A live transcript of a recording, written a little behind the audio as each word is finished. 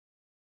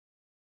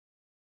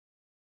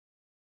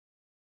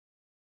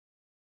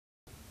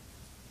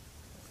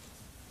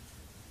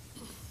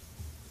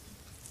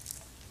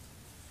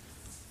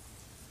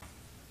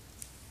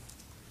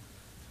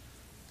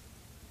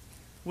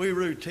We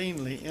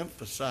routinely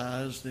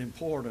emphasize the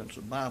importance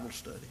of Bible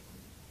study.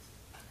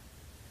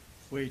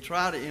 We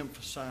try to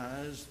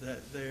emphasize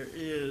that there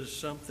is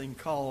something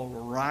called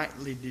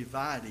rightly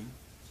dividing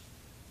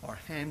or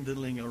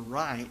handling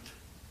aright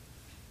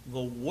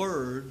the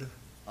word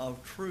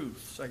of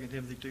truth, 2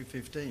 Timothy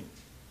 2:15.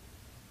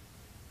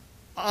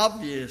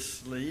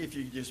 Obviously, if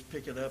you just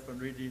pick it up and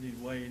read it any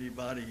way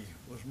anybody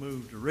was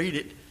moved to read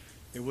it,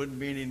 there wouldn't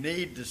be any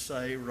need to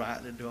say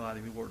rightly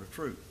dividing the word of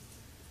truth.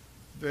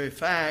 The very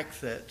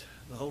fact that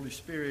the Holy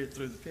Spirit,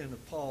 through the pen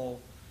of Paul,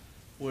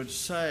 would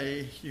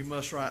say you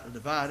must rightly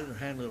divide it or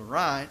handle it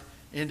right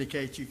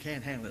indicates you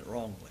can't handle it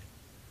wrongly.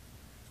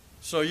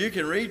 So you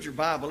can read your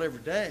Bible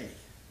every day.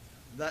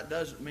 That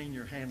doesn't mean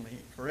you're handling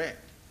it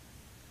correct.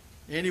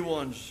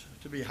 Anyone's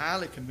to be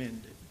highly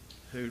commended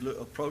who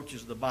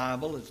approaches the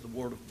Bible as the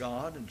Word of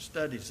God and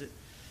studies it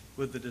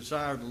with the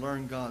desire to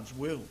learn God's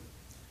will.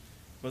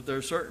 But there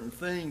are certain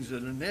things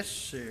that are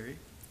necessary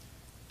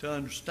to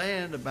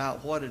understand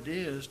about what it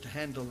is to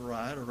handle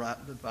right or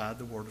rightly divide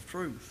the word of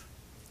truth.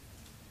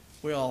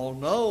 We all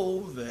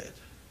know that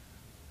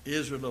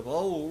Israel of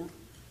old,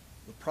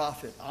 the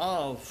prophet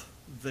of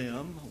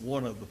them,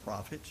 one of the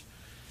prophets,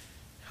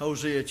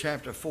 Hosea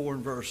chapter 4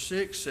 and verse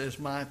 6 says,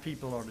 "My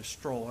people are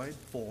destroyed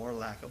for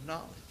lack of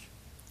knowledge."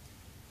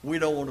 We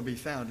don't want to be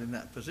found in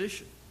that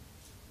position,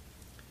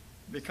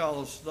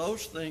 because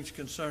those things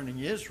concerning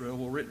Israel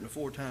were written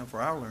aforetime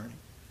for our learning,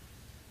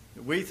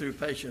 that we through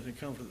patience and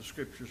comfort of the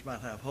Scriptures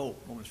might have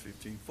hope, Romans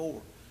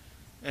 15:4.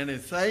 And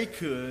if they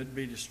could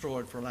be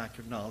destroyed for lack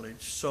of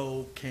knowledge,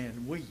 so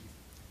can we,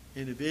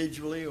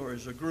 individually or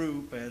as a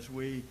group, as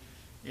we,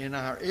 in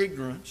our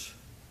ignorance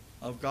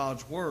of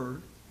God's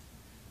Word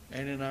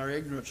and in our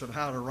ignorance of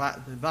how to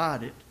rightly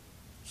divide it,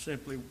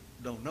 simply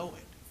don't know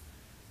it.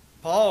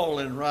 Paul,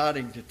 in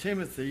writing to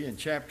Timothy in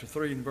chapter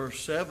 3 and verse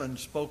 7,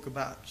 spoke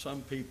about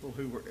some people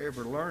who were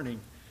ever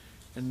learning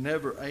and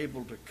never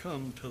able to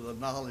come to the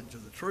knowledge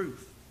of the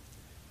truth.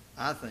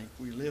 I think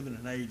we live in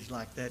an age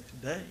like that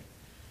today.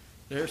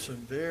 There's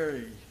some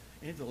very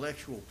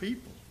intellectual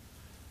people,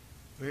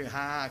 very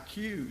high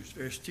IQs,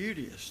 very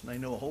studious, and they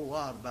know a whole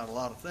lot about a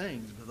lot of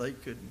things, but they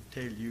couldn't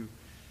tell you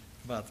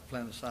about the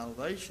plan of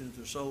salvation if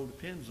their soul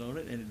depends on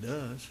it, and it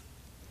does.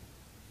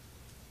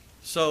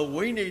 So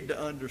we need to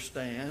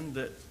understand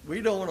that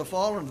we don't want to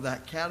fall into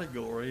that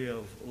category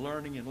of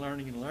learning and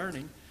learning and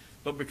learning,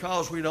 but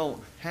because we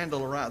don't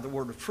handle aright the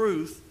word of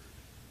truth,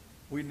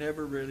 we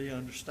never really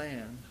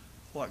understand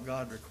what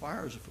God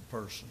requires of a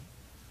person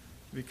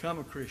to become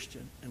a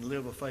Christian and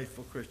live a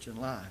faithful Christian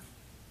life.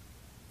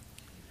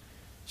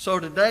 So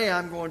today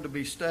I'm going to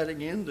be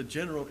studying in the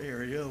general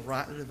area of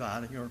rightly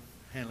dividing or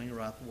handling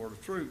aright the word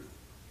of truth.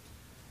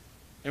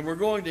 And we're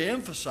going to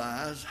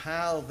emphasize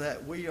how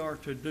that we are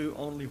to do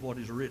only what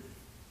is written.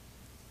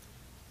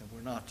 And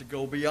we're not to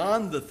go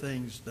beyond the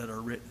things that are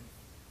written.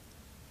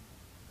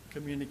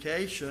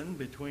 Communication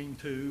between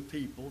two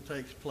people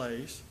takes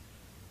place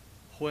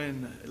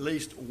when at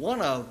least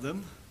one of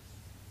them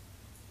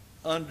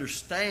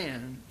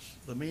understands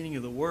the meaning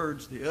of the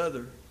words the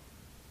other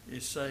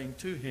is saying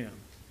to him.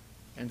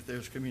 And if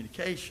there's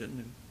communication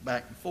and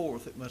back and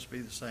forth, it must be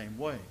the same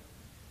way.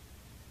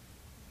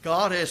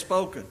 God has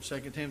spoken, 2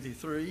 Timothy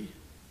 3,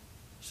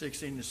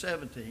 16 to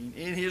 17,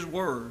 in His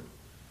Word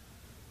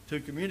to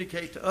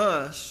communicate to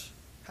us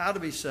how to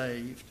be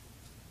saved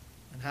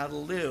and how to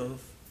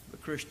live the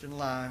Christian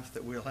life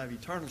that we'll have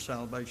eternal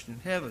salvation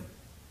in heaven.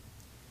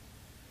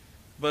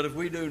 But if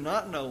we do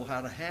not know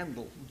how to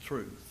handle the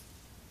truth,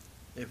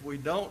 if we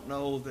don't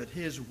know that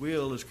His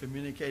will is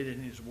communicated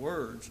in His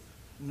words,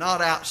 not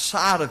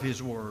outside of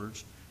His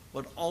words,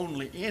 but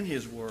only in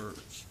His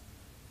words,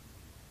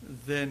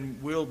 then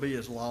we'll be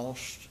as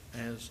lost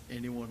as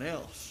anyone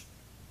else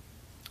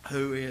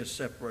who is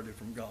separated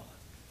from God.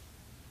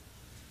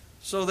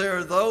 So there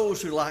are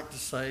those who like to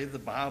say the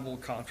Bible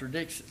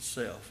contradicts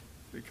itself,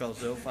 because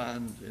they'll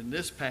find in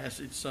this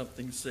passage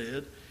something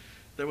said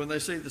that when they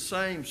see the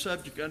same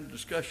subject under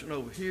discussion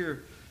over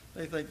here,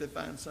 they think they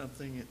find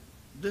something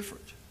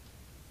different.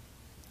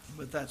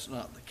 But that's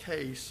not the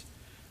case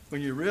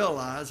when you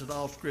realize that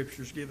all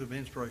Scripture is given by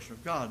inspiration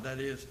of God. That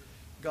is,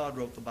 God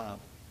wrote the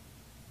Bible.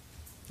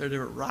 There are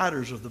different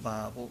writers of the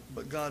Bible,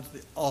 but God's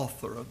the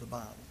author of the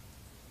Bible.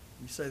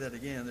 Let me say that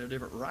again. There are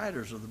different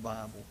writers of the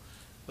Bible,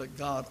 but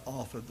God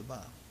authored the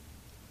Bible.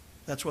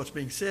 That's what's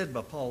being said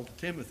by Paul to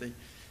Timothy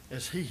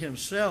as he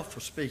himself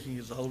was speaking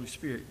as the Holy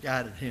Spirit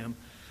guided him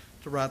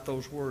to write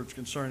those words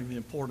concerning the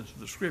importance of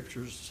the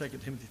Scriptures, 2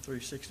 Timothy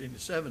 3, 16 to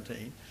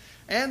 17,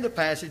 and the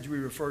passage we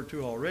referred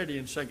to already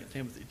in 2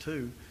 Timothy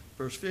 2,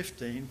 verse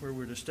 15, where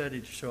we're to study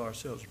to show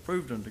ourselves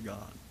approved unto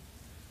God.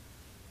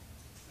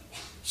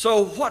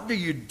 So what do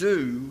you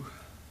do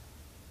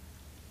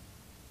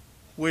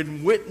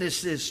when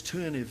witnesses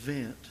to an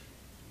event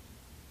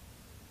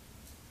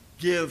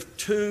give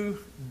two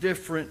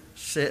different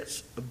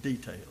sets of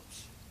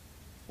details?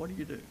 What do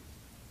you do?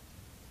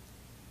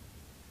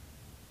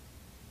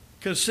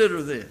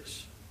 Consider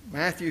this.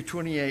 Matthew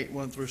 28,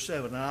 1 through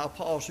 7. Now I'll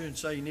pause here and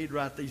say you need to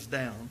write these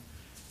down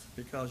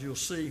because you'll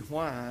see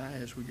why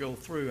as we go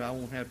through. I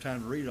won't have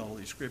time to read all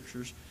these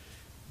scriptures,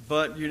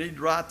 but you need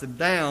to write them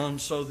down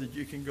so that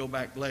you can go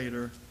back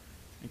later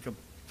and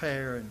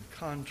compare and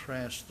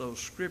contrast those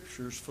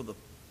scriptures for the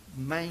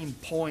main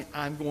point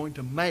I'm going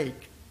to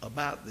make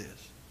about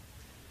this.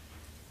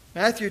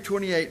 Matthew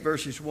 28,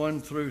 verses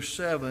 1 through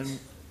 7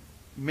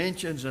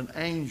 mentions an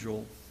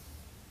angel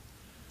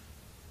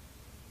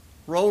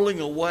rolling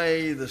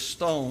away the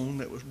stone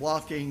that was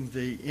blocking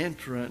the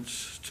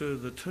entrance to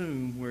the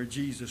tomb where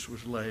Jesus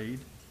was laid.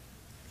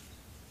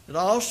 It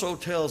also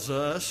tells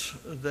us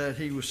that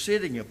he was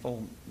sitting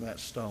upon that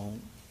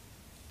stone.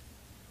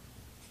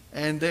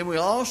 And then we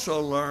also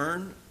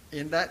learn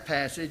in that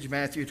passage,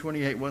 Matthew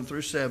 28, 1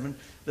 through 7,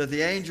 that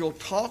the angel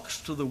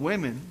talks to the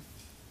women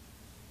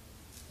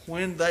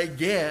when they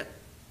get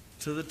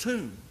to the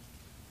tomb.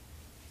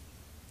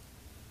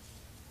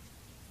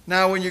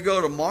 Now, when you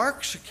go to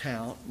Mark's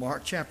account,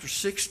 Mark chapter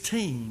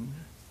 16,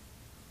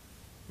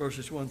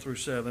 verses 1 through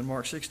 7,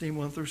 Mark 16,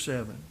 1 through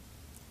 7,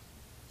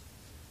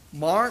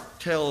 Mark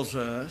tells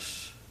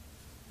us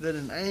that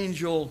an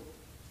angel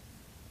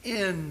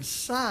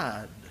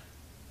inside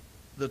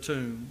the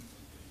tomb,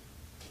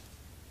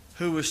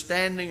 who was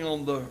standing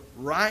on the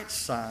right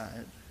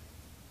side,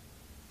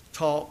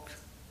 talked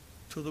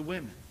to the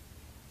women.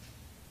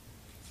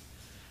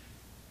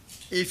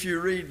 If you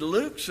read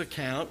Luke's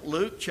account,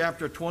 Luke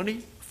chapter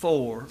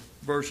 24,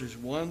 verses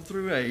 1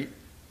 through 8,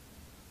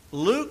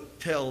 Luke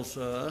tells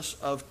us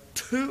of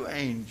two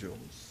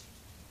angels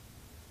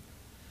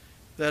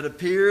that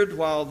appeared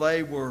while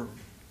they were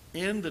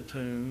in the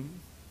tomb,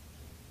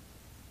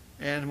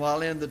 and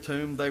while in the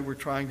tomb they were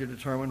trying to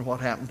determine what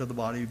happened to the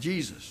body of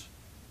Jesus.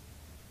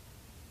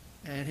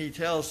 And he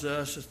tells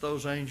us that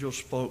those angels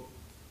spoke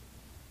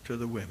to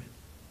the women.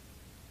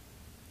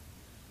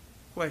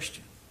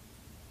 Question: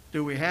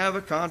 do we have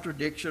a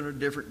contradiction or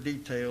different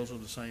details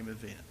of the same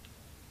event?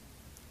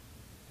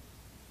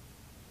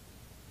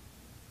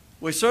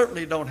 We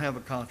certainly don't have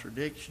a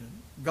contradiction.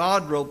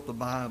 God wrote the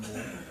Bible.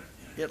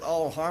 It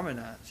all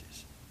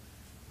harmonizes.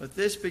 But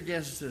this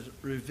begins to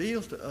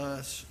reveal to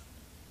us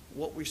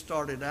what we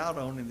started out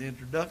on in the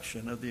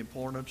introduction of the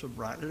importance of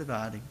rightly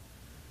dividing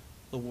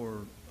the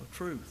word of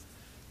truth.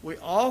 We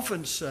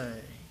often say,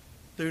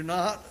 do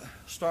not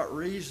start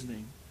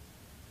reasoning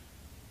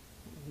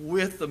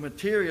with the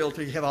material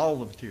till you have all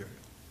the material.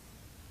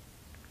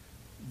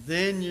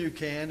 Then you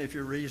can, if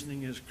your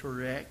reasoning is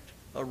correct,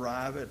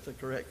 arrive at the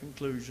correct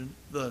conclusion,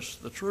 thus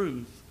the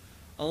truth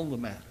on the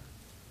matter.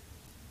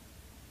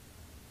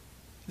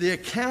 The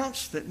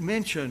accounts that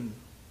mention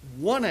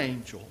one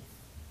angel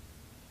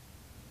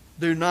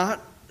do not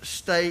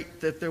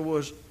state that there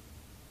was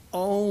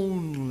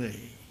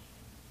only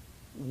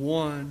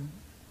one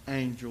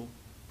angel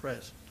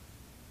present.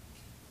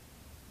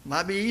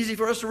 Might be easy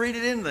for us to read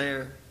it in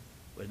there,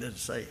 but it doesn't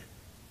say it.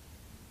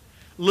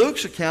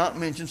 Luke's account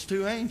mentions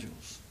two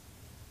angels.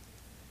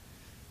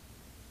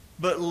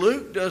 But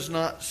Luke does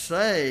not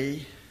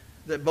say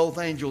that both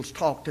angels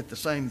talked at the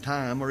same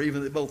time or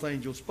even that both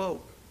angels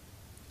spoke.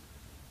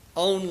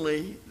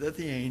 Only that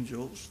the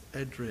angels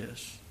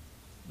address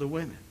the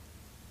women.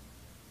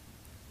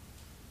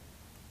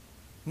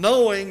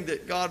 Knowing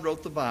that God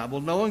wrote the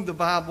Bible, knowing the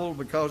Bible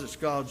because it's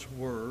God's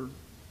Word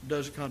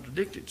doesn't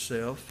contradict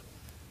itself,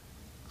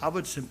 I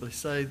would simply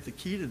say the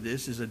key to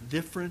this is a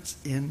difference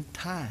in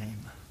time.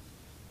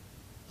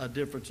 A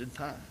difference in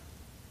time.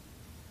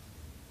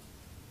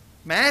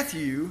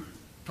 Matthew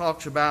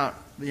talks about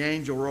the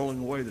angel rolling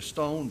away the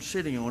stone,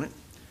 sitting on it,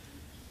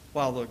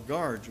 while the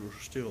guards were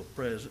still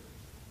present,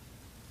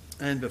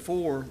 and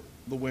before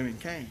the women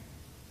came.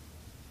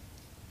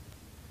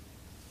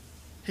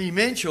 He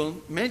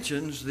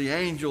mentions the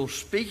angel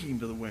speaking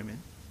to the women,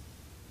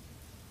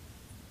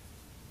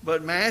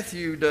 but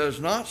Matthew does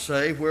not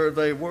say where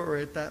they were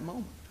at that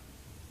moment.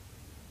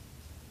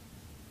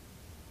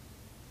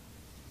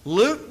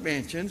 Luke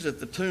mentions that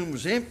the tomb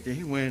was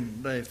empty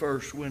when they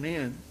first went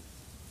in,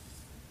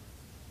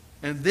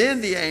 and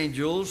then the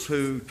angels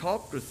who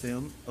talked with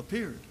them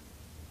appeared.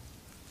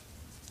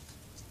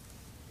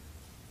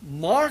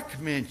 Mark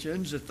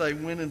mentions that they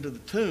went into the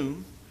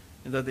tomb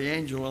and that the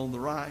angel on the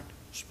right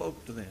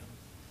spoke to them.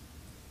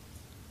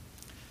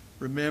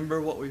 Remember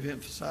what we've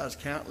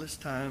emphasized countless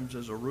times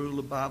as a rule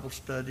of Bible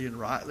study and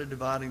rightly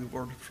dividing the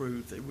word of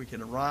truth, that we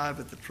can arrive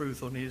at the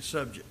truth on any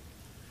subject.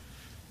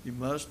 You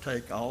must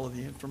take all of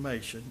the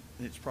information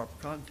in its proper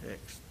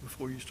context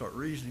before you start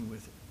reasoning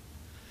with it.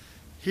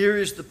 Here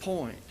is the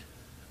point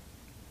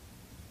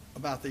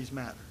about these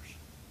matters,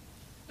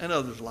 and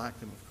others like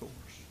them, of course.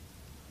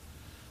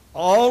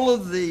 All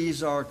of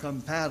these are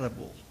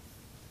compatible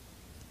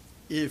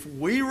if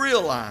we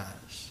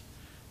realize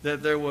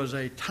that there was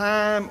a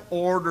time,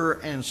 order,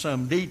 and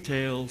some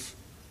details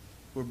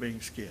were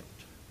being skipped.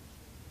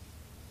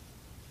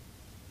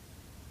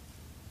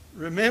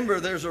 Remember,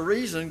 there's a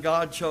reason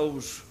God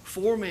chose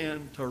 4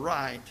 men to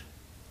write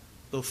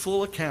the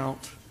full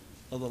account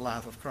of the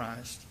life of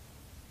Christ.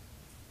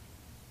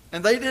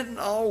 And they didn't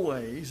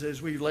always,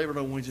 as we labored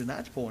on Wednesday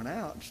night to point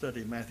out,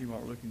 studying Matthew,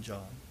 Mark, Luke, and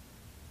John,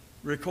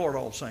 record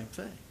all the same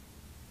thing.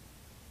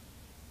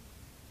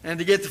 And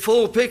to get the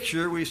full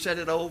picture, we've said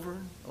it over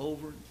and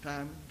over,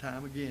 time and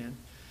time again.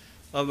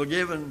 Of a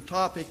given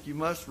topic, you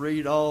must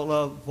read all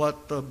of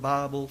what the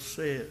Bible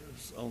says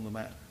on the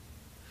matter.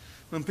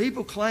 When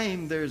people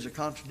claim there's a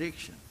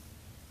contradiction,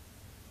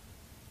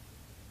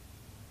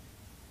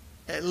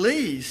 at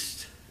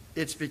least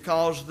it's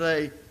because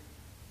they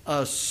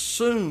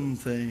assume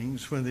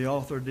things when the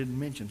author didn't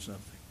mention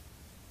something.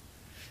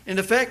 In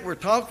effect, we're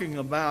talking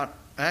about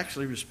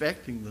actually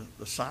respecting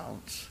the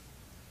silence.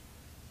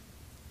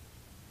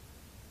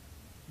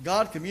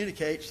 God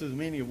communicates through the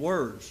meaning of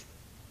words.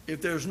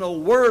 If there's no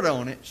word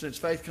on it, since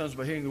faith comes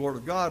by hearing the word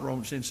of God,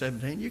 Romans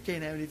 10:17, you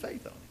can't have any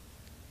faith on it.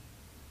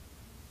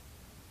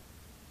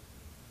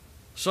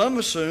 Some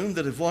assume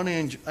that if one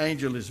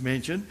angel is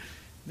mentioned,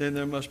 then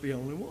there must be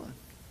only one.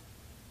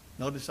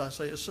 Notice I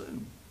say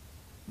assume,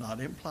 not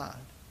implied.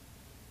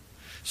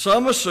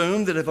 Some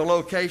assume that if a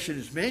location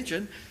is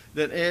mentioned,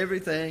 that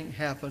everything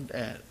happened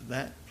at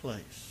that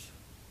place,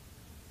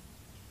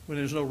 when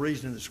there's no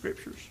reason in the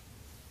Scriptures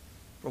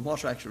from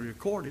what's actually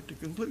recorded to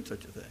conclude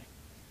such a thing.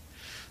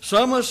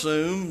 Some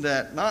assume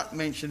that not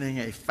mentioning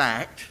a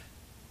fact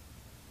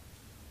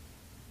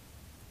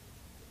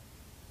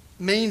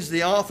means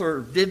the author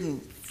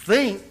didn't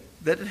think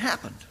that it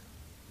happened.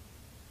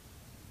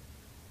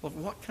 Well,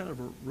 what kind of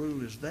a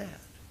rule is that?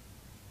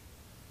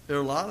 There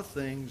are a lot of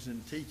things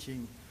in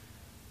teaching.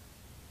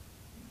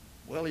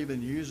 Well,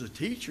 even you as a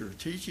teacher,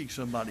 teaching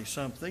somebody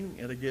something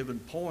at a given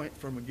point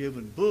from a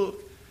given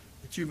book,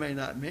 that you may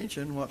not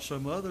mention what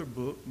some other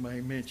book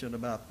may mention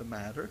about the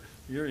matter.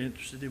 You're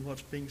interested in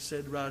what's being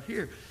said right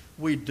here.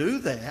 We do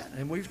that,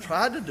 and we've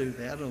tried to do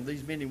that on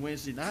these many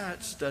Wednesday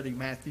nights, studying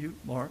Matthew,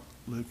 Mark,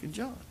 Luke, and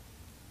John.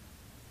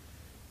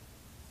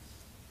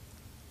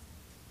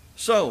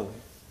 So,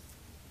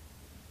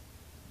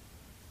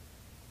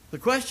 the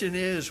question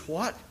is,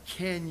 what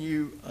can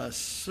you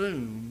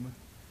assume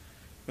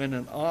when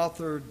an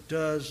author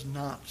does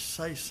not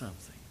say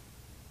something?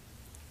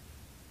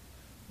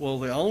 Well,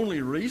 the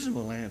only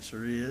reasonable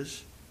answer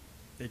is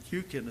that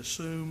you can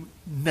assume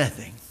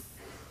nothing.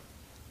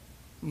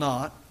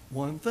 Not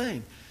one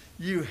thing.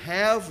 You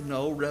have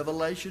no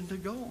revelation to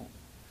go on.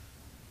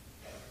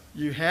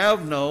 You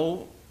have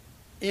no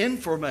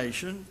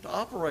information to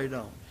operate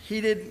on. He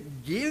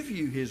didn't give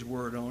you his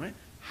word on it.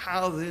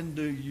 How then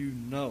do you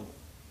know?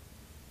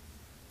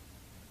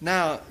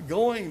 Now,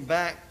 going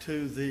back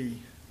to the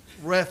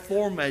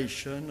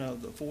Reformation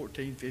of the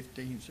 14,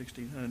 15,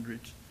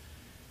 1600s,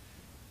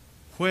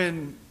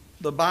 when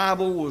the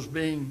Bible was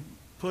being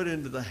put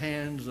into the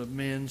hands of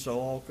men so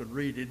all could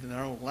read it in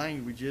their own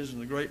languages,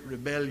 and the great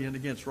rebellion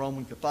against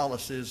Roman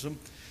Catholicism,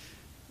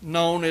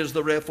 known as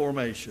the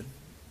Reformation,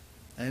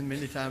 and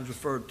many times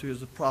referred to as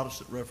the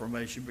Protestant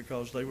Reformation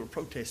because they were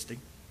protesting.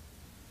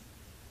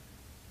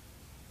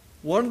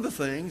 One of the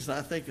things, and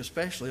I think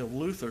especially of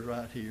Luther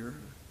right here,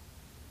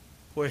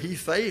 where he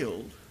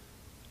failed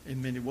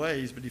in many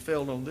ways, but he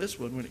failed on this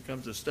one when it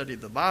comes to study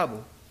of the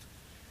Bible,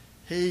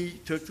 he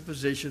took the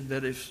position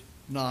that if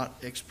not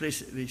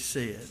explicitly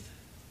said,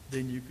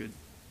 then you could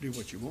do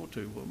what you want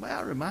to. Well, may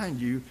I remind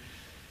you,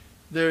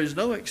 there is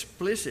no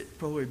explicit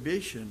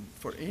prohibition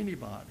for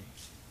anybody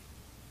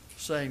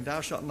saying, thou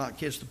shalt not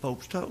kiss the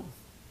Pope's toe.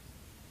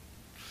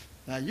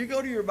 Now, you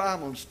go to your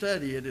Bible and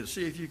study it and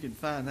see if you can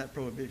find that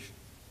prohibition.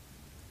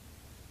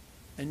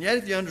 And yet,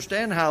 if you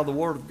understand how the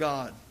Word of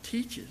God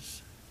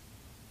teaches,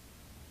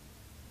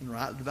 and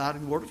right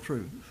dividing the word of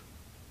truth,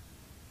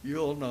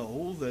 you'll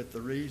know that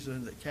the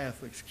reason that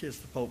Catholics kiss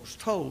the Pope's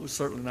toe is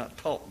certainly not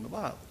taught in the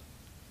Bible.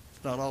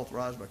 It's not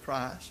authorized by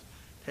Christ.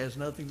 It has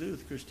nothing to do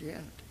with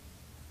Christianity.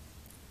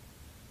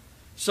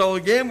 So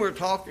again, we're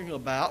talking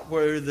about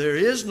where there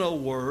is no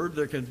word,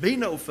 there can be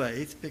no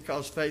faith,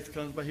 because faith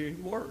comes by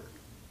hearing the word.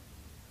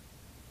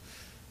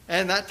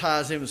 And that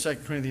ties in with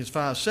 2 Corinthians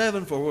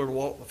 5:7, for we're to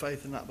walk by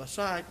faith and not by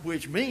sight,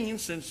 which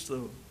means since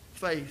the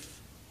faith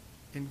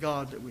in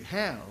God that we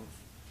have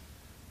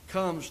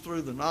comes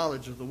through the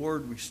knowledge of the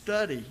word we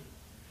study,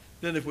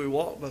 then if we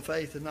walk by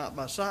faith and not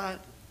by sight,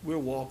 we're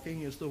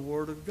walking as the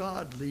word of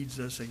God leads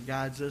us and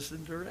guides us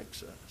and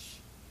directs us.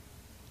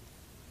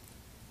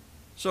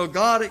 So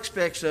God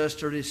expects us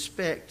to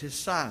respect his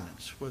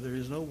silence. Where there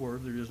is no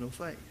word, there is no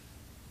faith.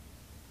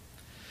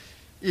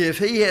 If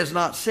he has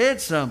not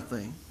said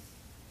something,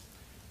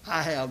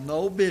 I have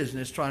no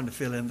business trying to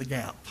fill in the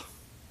gap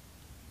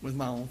with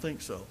my own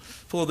think so.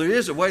 For there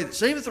is a way that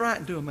seemeth right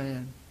unto a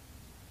man,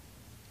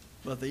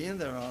 but the end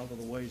thereof are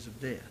the ways of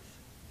death.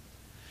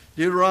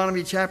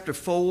 Deuteronomy chapter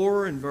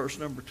 4 and verse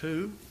number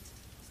 2,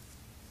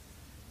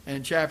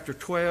 and chapter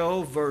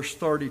 12, verse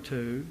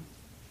 32,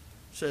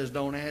 says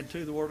don't add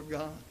to the word of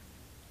God.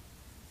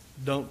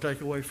 Don't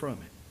take away from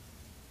it.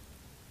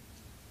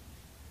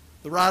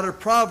 The writer of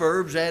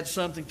Proverbs adds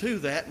something to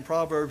that in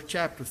Proverbs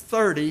chapter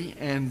 30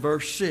 and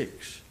verse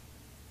 6.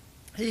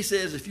 He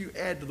says if you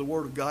add to the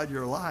word of God,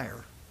 you're a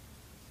liar.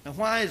 Now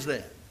why is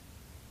that?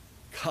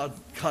 God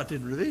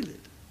didn't reveal it.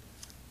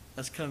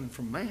 That's coming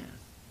from man.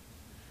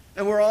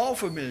 And we're all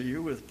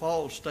familiar with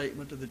Paul's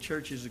statement to the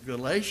churches of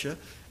Galatia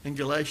in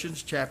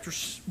Galatians chapter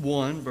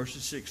 1,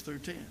 verses 6 through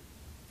 10.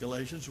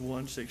 Galatians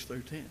 1, 6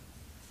 through 10.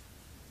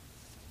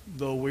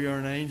 Though we are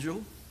an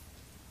angel,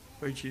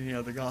 preaching any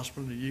other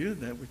gospel to you,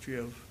 that which you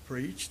have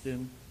preached,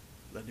 then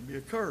let him be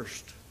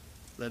accursed.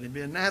 Let him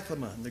be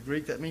anathema. In the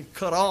Greek, that means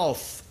cut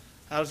off.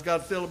 How does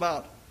God feel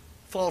about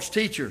false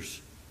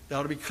teachers? They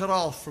ought to be cut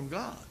off from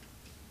God.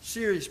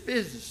 Serious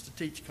business to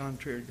teach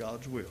contrary to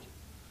God's will.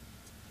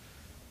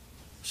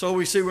 So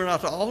we see we're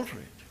not to alter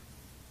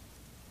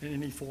it in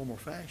any form or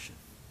fashion.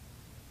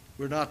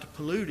 We're not to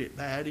pollute it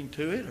by adding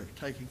to it or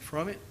taking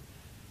from it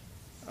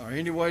or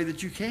any way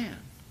that you can.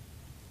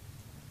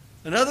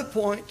 Another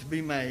point to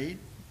be made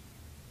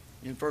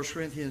in 1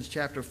 Corinthians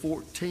chapter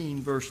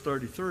 14, verse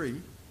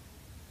 33,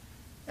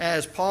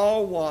 as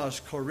Paul was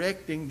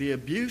correcting the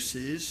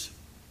abuses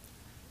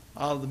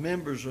of the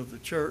members of the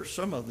church,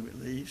 some of them at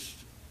least,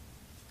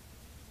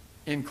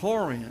 in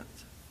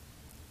Corinth,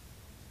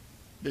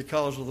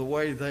 because of the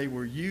way they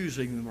were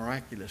using the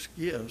miraculous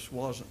gifts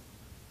wasn't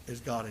as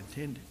God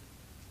intended.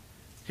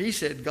 He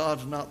said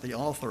God's not the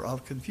author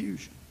of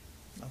confusion.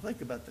 Now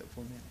think about that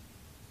for a minute.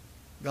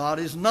 God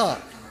is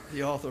not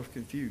the author of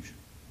confusion.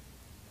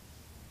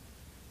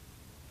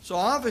 So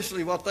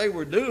obviously what they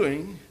were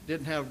doing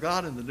didn't have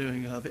God in the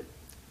doing of it.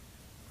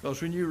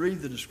 Because when you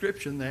read the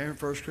description there in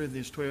 1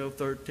 Corinthians 12,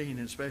 13,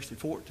 and especially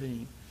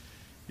 14,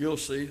 you'll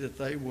see that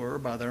they were,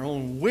 by their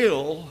own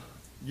will,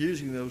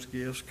 using those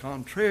gifts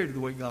contrary to the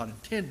way God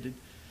intended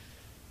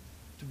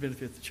to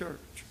benefit the church.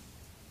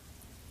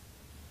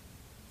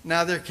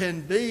 Now there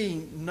can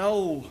be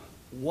no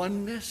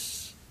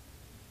oneness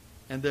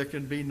and there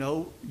can be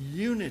no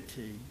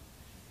unity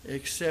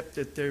except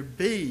that there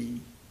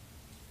be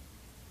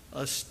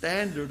a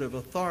standard of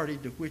authority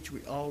to which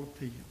we all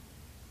appeal.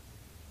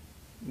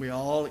 We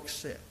all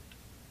accept.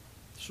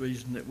 It's the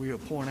reason that we'll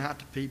point out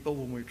to people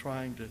when we're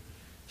trying to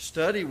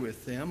study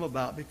with them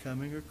about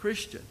becoming a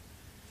Christian.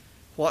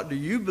 What do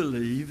you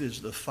believe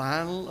is the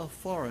final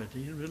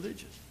authority in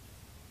religion?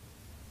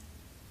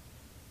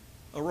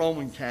 A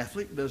Roman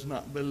Catholic does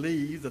not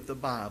believe that the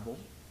Bible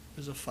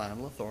is a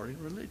final authority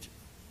in religion.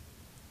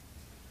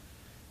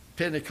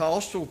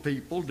 Pentecostal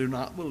people do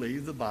not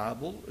believe the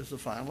Bible is the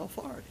final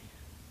authority.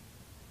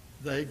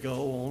 They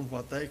go on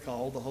what they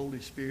call the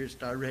Holy Spirit's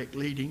direct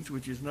leadings,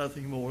 which is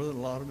nothing more than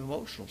a lot of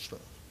emotional stuff.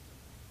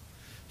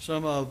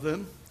 Some of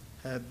them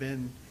have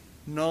been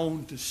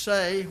known to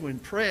say, when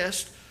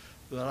pressed,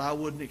 that I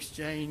wouldn't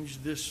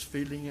exchange this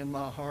feeling in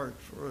my heart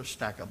for a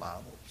stack of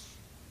Bibles.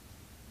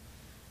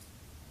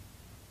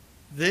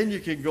 Then you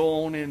can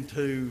go on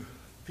into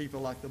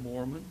people like the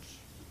Mormons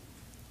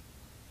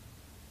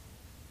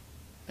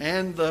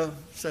and the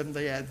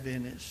Seventh-day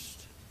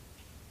Adventists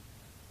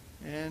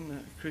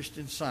and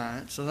Christian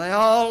Science. And they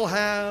all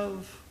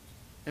have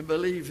and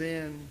believe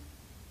in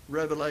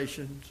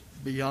revelations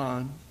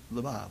beyond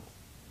the Bible.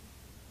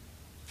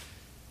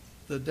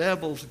 The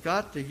devil's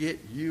got to get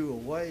you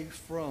away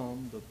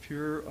from the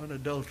pure,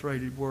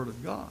 unadulterated Word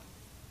of God.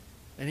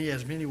 And he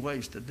has many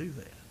ways to do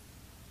that.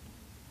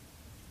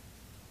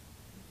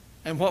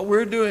 And what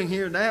we're doing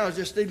here now is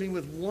just dealing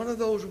with one of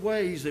those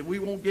ways that we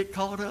won't get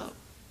caught up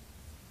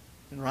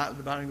in rightly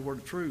dividing the word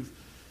of truth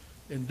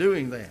in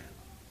doing that.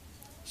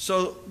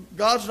 So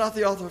God's not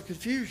the author of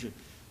confusion.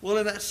 Well,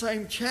 in that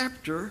same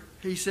chapter,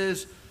 he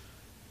says,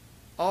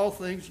 all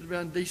things should be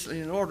done decently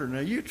in order.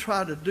 Now, you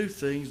try to do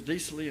things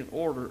decently in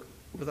order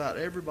without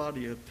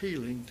everybody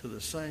appealing to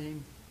the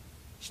same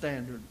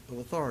standard of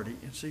authority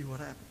and see what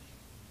happens.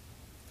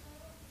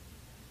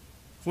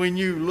 When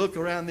you look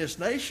around this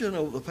nation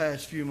over the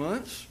past few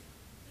months,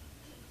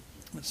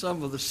 at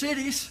some of the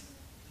cities,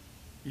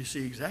 you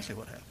see exactly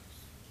what happens.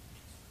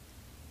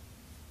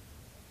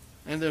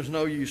 And there's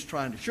no use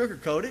trying to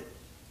sugarcoat it.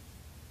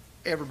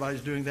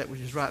 Everybody's doing that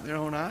which is right in their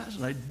own eyes,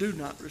 and they do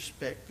not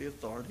respect the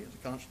authority of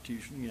the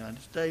Constitution of the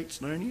United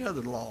States nor any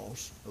other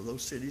laws of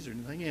those cities or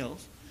anything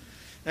else.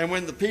 And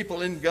when the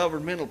people in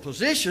governmental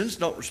positions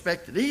don't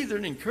respect it either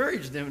and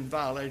encourage them in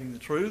violating the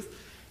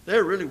truth,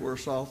 they're really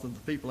worse off than the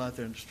people out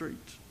there in the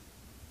streets.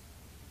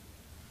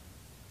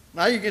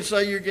 Now you can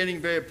say you're getting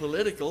very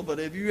political, but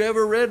have you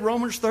ever read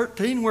Romans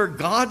 13 where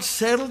God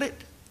settled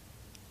it?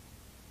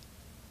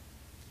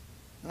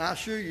 And I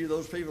assure you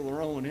those people of the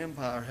Roman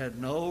Empire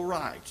had no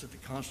rights that the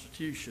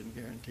Constitution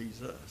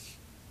guarantees us.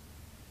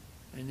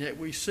 And yet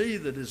we see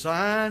the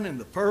design and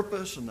the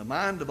purpose and the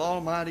mind of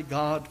Almighty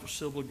God for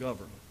civil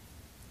government.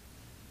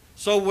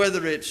 So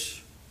whether it's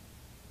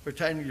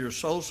pertaining to your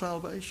soul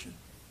salvation,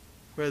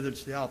 whether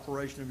it's the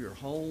operation of your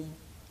home,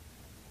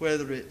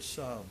 whether it's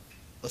a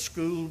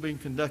school being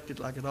conducted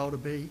like it ought to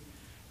be,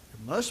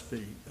 there must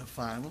be a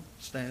final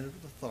standard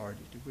of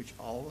authority to which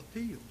all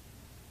appeal.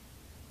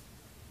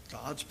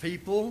 God's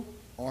people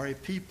are a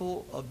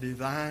people of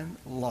divine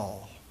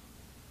law.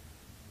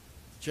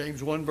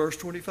 James 1 verse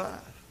 25.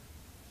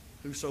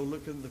 Whoso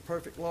looketh in the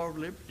perfect law of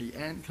liberty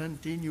and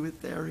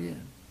continueth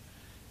therein,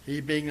 he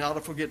being not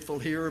a forgetful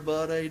hearer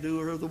but a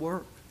doer of the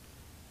work,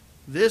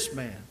 this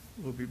man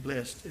will be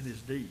blessed in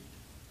his deed.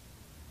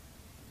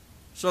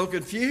 So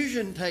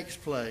confusion takes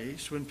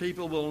place when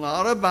people will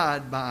not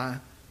abide by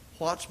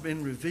what's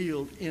been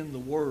revealed in the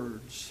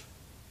words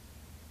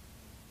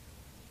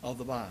of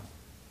the Bible.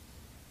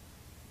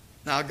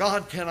 Now,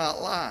 God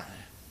cannot lie.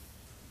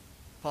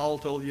 Paul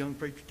told the young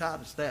preacher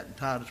Titus that in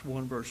Titus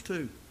 1 verse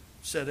 2.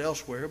 Said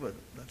elsewhere, but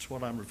that's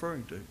what I'm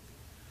referring to.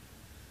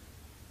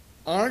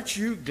 Aren't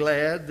you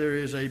glad there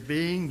is a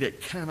being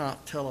that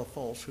cannot tell a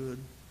falsehood?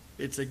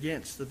 It's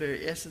against the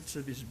very essence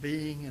of his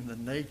being and the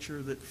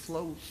nature that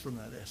flows from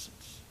that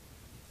essence.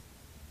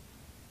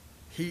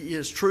 He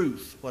is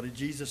truth. What did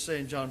Jesus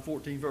say in John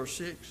 14 verse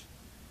 6?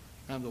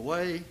 I'm the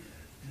way,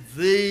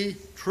 the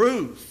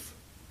truth,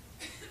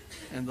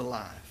 and the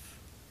life.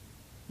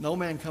 No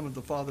man cometh to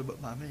the Father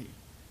but by me.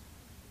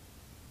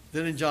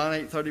 Then in John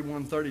 8,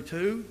 31,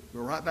 32,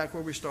 we're right back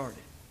where we started.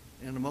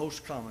 In the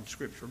most common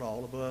scripture to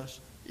all of us.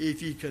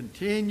 If ye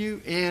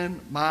continue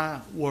in my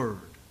word,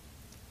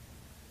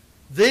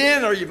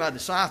 then are you my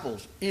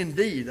disciples.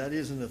 Indeed, that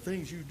is in the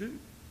things you do.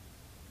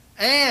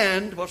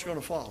 And what's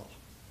going to follow?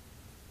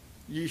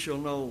 Ye shall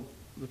know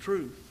the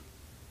truth,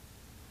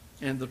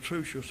 and the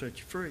truth shall set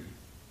you free.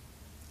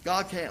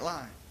 God can't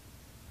lie.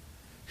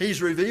 He's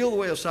revealed the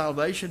way of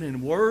salvation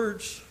in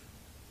words,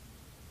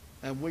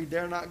 and we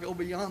dare not go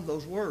beyond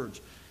those words.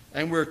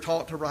 And we're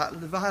taught to rightly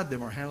divide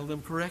them or handle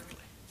them correctly.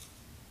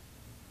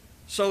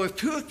 So if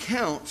two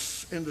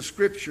accounts in the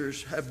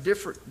Scriptures have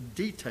different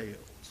details,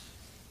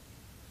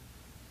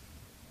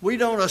 we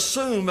don't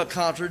assume a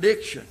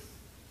contradiction.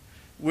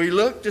 We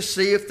look to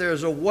see if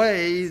there's a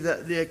way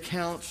that the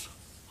accounts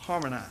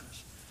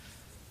harmonize.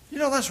 You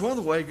know, that's one of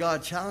the ways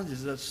God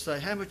challenges us to say,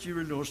 how much you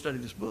really want to study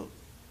this book?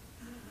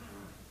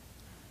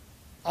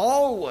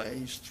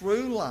 Always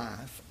through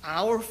life,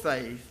 our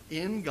faith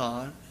in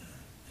God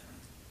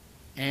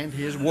and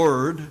His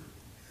Word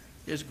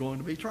is going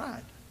to be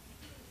tried.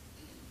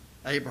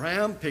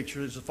 Abraham,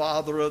 pictured as the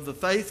father of the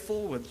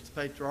faithful with the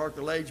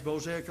patriarchal age,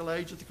 Mosaical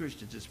age of the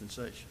Christian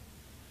dispensation,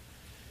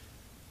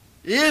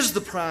 is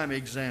the prime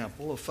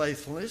example of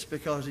faithfulness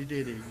because he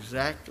did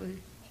exactly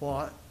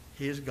what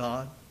his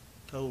God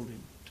told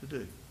him to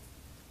do,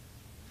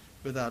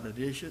 without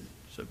addition,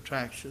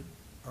 subtraction,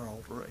 or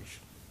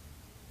alteration.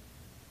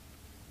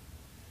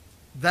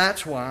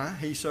 That's why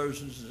he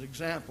serves as an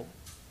example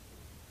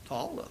to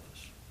all of us.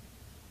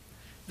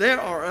 There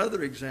are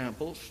other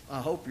examples. I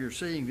hope you're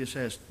seeing this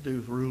has to do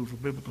with rules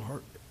of biblical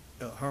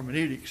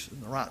hermeneutics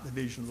and the right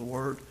division of the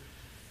word.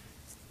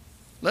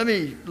 Let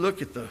me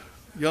look at the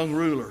young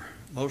ruler.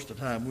 Most of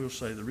the time we'll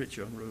say the rich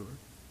young ruler.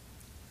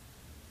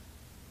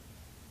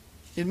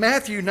 In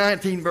Matthew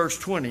 19 verse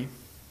 20,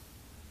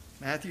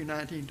 Matthew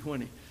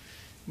 19:20,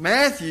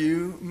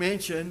 Matthew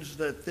mentions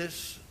that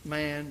this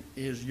man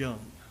is young.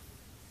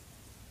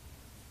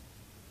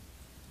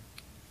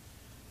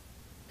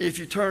 If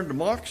you turn to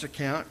Mark's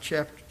account,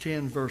 chapter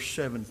 10, verse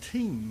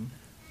 17,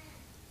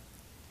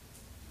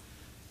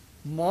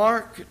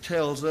 Mark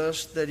tells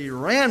us that he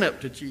ran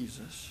up to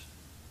Jesus,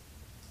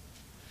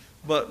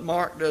 but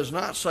Mark does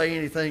not say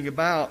anything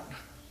about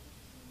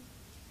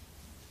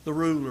the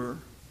ruler,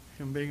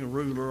 him being a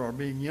ruler or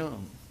being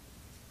young.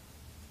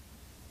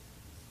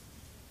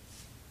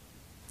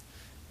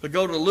 But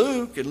go to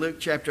Luke, in Luke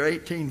chapter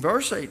 18,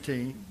 verse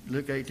 18,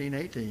 Luke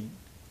 18:18,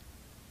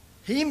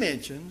 he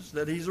mentions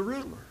that he's a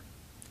ruler.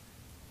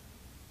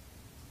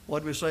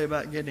 What do we say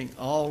about getting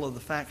all of the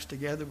facts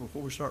together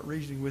before we start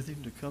reasoning with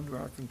him to come to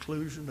our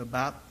conclusion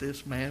about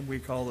this man we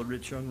call the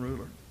rich young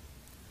ruler?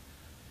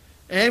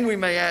 And we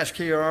may ask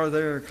here, are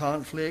there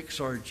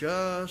conflicts or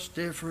just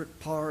different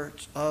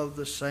parts of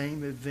the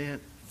same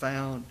event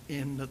found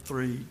in the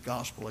three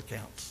gospel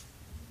accounts?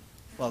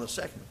 Well, the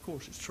second, of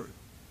course, is true.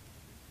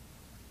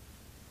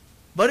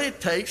 But it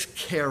takes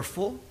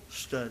careful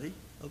study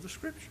of the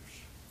Scriptures.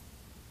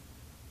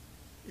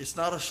 It's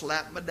not a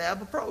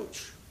slap-my-dab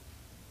approach.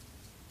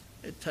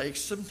 It takes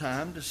some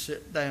time to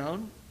sit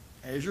down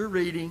as you're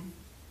reading,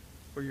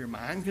 where your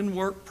mind can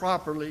work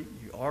properly.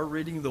 You are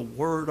reading the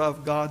Word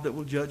of God that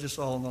will judge us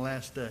all in the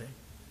last day,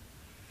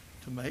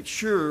 to make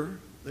sure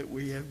that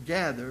we have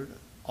gathered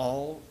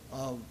all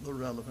of the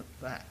relevant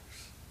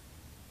facts.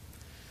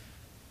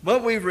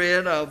 But we've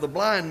read of the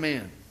blind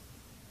men.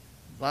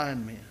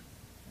 Blind men.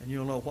 And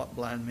you'll know what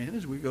blind men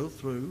as we go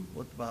through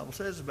what the Bible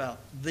says about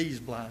these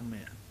blind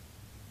men.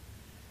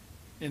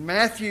 In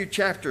Matthew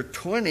chapter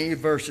 20,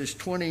 verses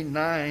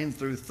 29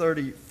 through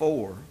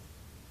 34,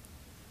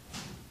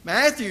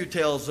 Matthew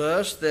tells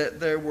us that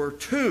there were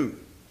two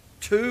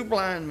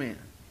blind men.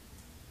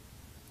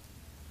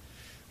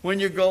 When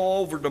you go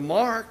over to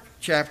Mark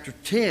chapter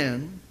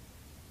 10,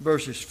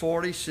 verses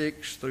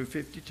 46 through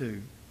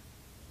 52,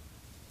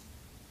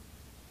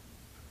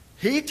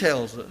 he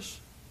tells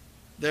us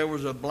there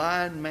was a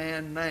blind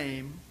man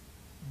named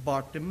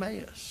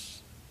Bartimaeus.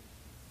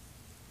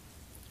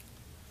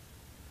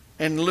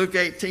 And Luke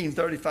 18,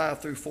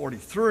 35 through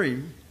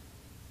 43,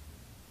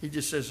 he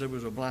just says there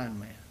was a blind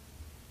man.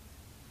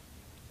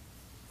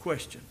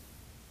 Question.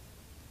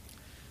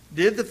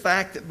 Did the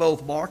fact that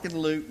both Mark and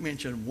Luke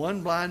mention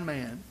one blind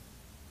man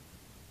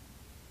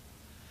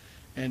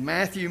and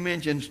Matthew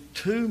mentions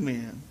two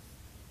men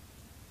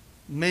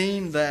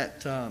mean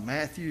that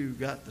Matthew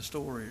got the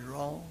story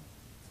wrong?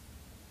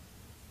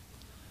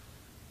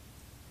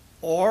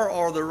 Or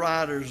are the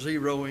writers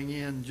zeroing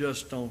in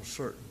just on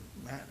certain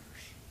matters?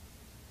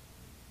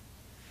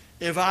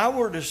 If I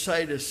were to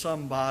say to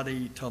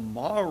somebody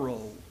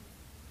tomorrow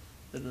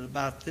that at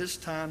about this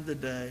time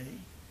today,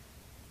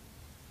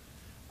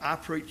 I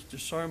preached a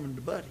sermon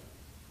to Buddy,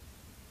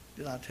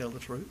 did I tell the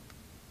truth?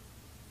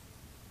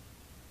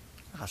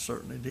 I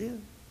certainly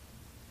did.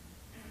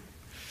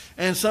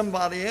 And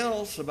somebody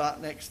else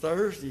about next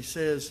Thursday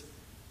says,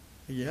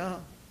 yeah,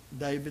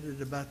 David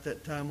at about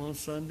that time on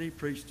Sunday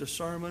preached a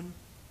sermon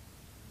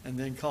and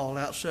then called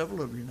out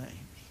several of your names.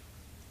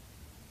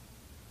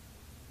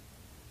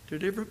 Two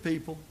different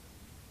people,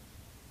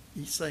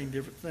 each saying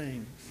different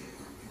things.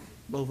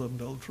 Both of them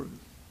told the truth.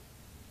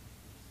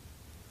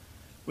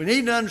 We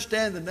need to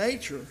understand the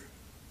nature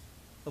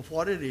of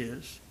what it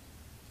is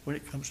when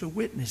it comes to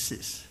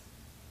witnesses.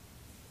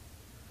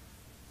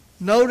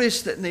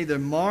 Notice that neither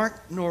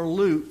Mark nor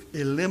Luke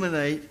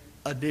eliminate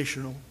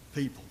additional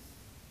people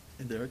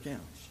in their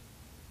accounts.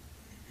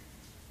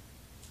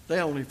 They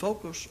only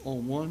focus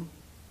on one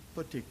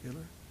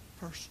particular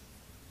person.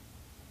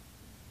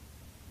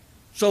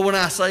 So when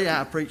I say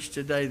I preached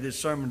today this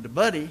sermon to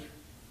Buddy,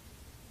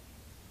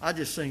 I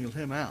just singled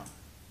him out.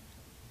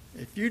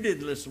 If you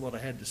didn't listen to what I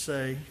had to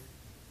say,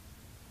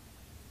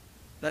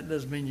 that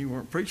doesn't mean you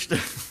weren't preached to.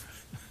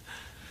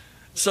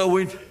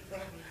 So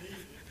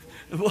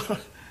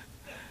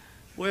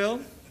well,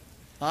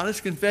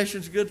 honest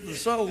confession's good for the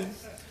soul.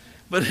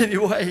 But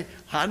anyway,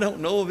 I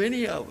don't know of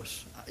any of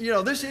us. You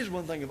know, this is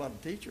one thing about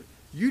a teacher.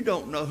 You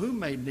don't know who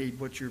may need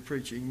what you're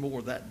preaching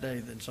more that day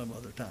than some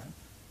other time.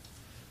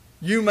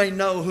 You may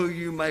know who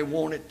you may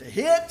want it to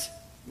hit.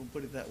 We'll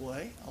put it that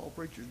way. All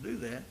preachers do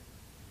that.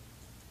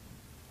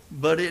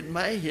 But it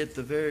may hit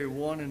the very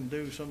one and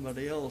do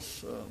somebody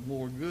else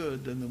more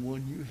good than the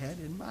one you had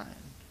in mind,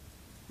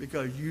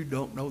 because you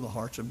don't know the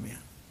hearts of men.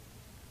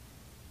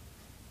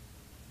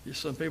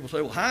 Some people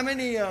say, well, how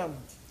many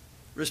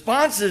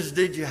responses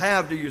did you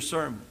have to your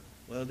sermon?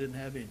 Well, I didn't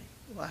have any.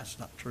 Well, that's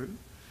not true.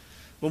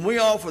 When we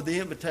offer the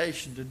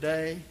invitation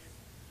today,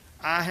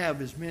 I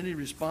have as many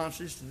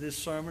responses to this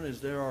sermon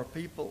as there are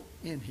people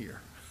in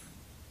here.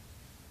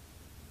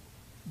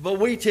 But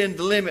we tend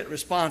to limit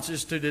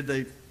responses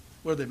to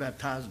were they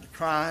baptized into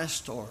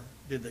Christ, or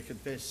did they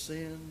confess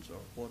sins, or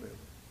whatever.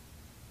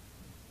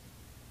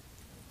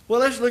 Well,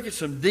 let's look at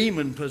some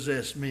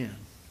demon-possessed men.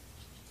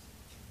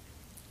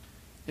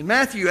 In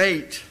Matthew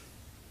 8,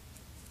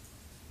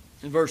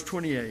 in verse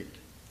 28,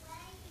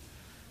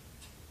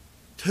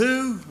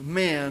 2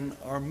 men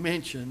are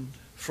mentioned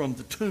from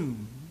the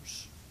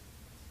tombs.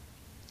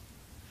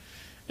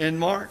 In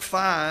Mark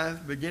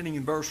 5, beginning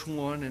in verse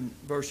 1 and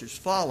verses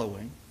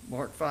following,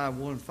 Mark 5,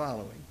 1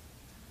 following,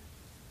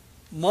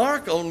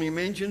 Mark only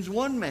mentions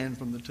 1 man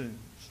from the tombs.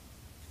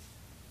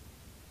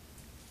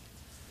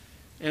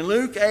 In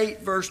Luke 8,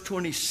 verse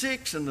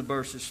 26 and the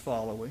verses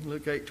following,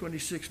 Luke 8,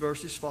 26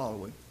 verses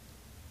following,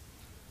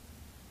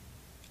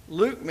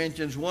 Luke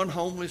mentions 1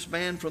 homeless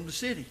man from the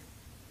city.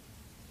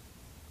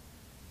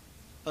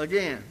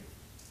 Again,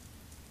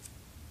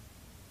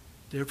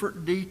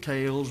 different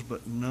details,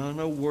 but none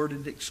are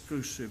worded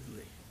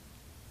exclusively.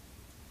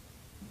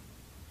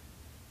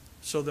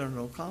 So there's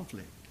no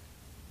conflict.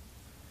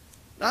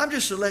 Now, I'm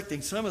just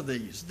selecting some of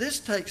these. This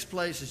takes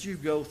place as you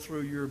go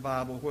through your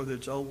Bible, whether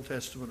it's Old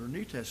Testament or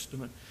New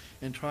Testament,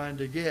 and trying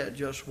to get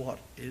just what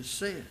is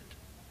said.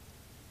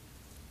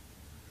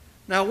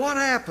 Now, what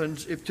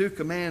happens if 2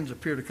 commands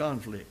appear to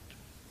conflict?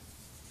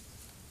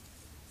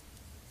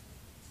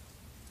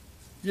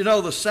 You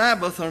know, the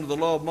Sabbath under the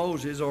law of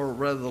Moses, or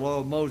rather the law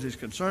of Moses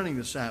concerning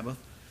the Sabbath,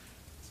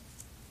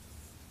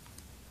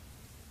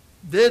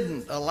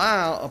 didn't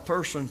allow a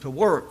person to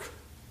work.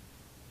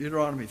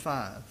 Deuteronomy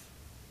 5,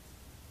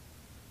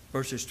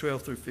 verses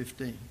 12 through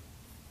 15.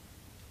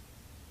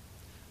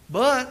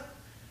 But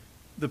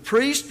the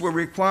priests were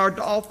required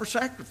to offer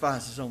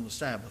sacrifices on the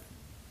Sabbath.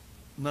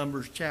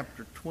 Numbers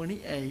chapter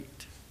 28,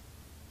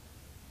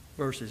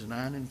 verses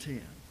 9 and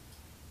 10.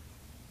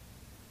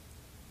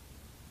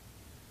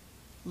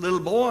 Little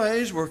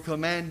boys were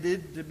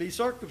commanded to be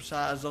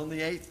circumcised on the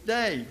 8th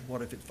day.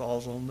 What if it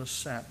falls on the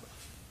Sabbath?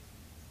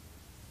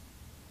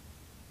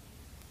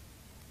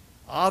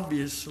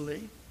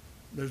 Obviously,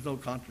 there's no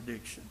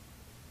contradiction.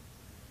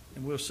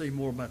 And we'll see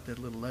more about that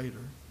a little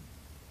later.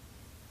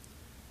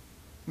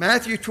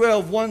 Matthew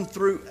 12, 1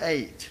 through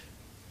 8.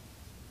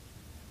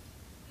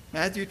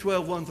 Matthew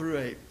 12, 1 through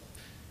 8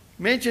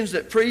 mentions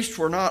that priests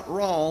were not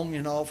wrong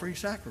in offering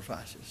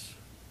sacrifices.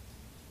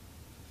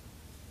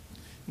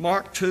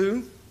 Mark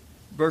 2,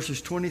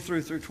 verses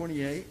 23 through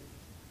 28.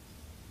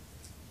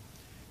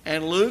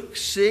 And Luke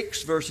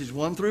 6, verses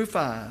 1 through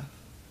 5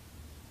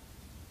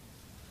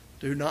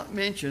 do not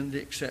mention the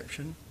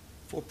exception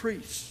for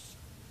priests.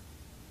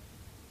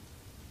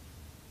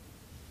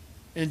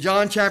 In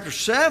John chapter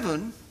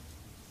 7,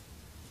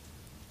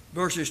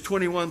 verses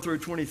 21 through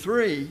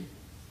 23,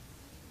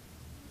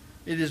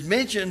 it is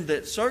mentioned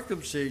that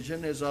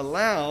circumcision is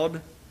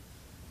allowed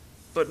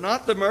but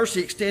not the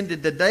mercy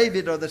extended to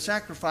David or the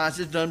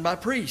sacrifices done by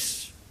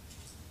priests.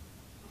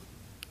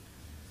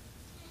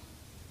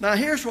 Now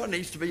here's what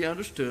needs to be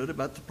understood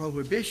about the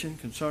prohibition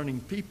concerning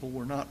people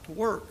were not to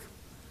work.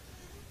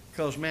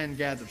 Because man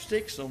gathered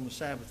sticks on the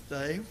Sabbath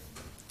day,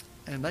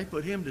 and they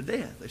put him to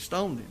death. They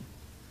stoned him.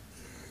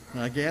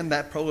 Now again,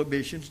 that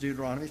prohibition is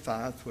Deuteronomy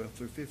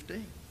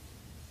 5:12-15.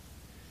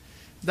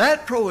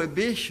 That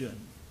prohibition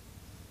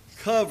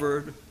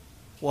covered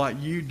what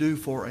you do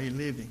for a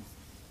living.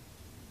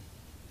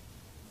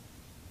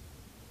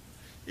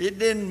 It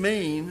didn't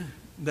mean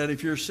that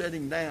if you're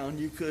sitting down,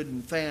 you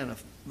couldn't fan a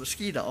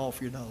mosquito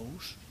off your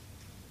nose,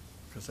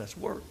 because that's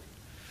work.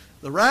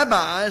 The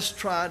rabbis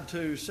tried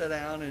to sit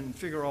down and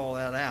figure all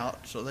that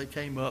out, so they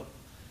came up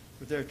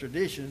with their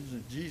traditions,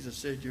 and Jesus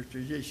said, your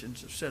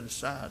traditions have set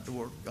aside the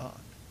Word of God.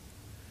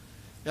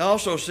 He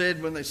also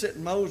said, when they sit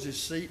in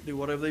Moses' seat, do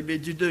whatever they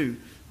bid you do,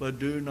 but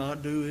do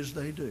not do as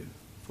they do,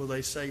 for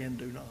they say and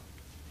do not.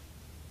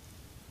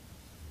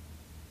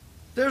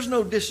 There's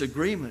no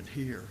disagreement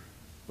here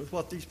with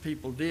what these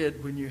people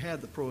did when you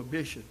had the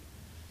prohibition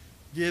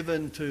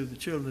given to the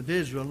children of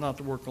Israel not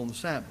to work on the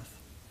Sabbath.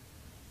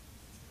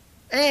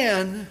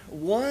 And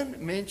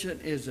one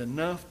mention is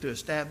enough to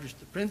establish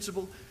the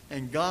principle,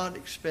 and God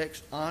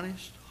expects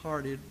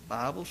honest-hearted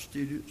Bible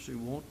students who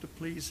want to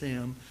please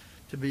Him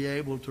to be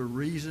able to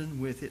reason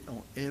with it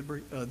on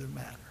every other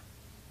matter.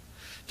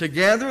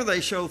 Together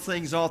they show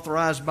things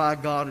authorized by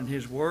God in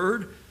His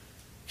Word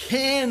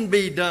can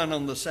be done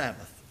on the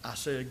Sabbath. I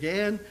say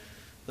again,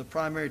 the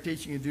primary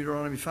teaching in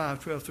Deuteronomy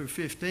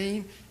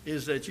 5:12-15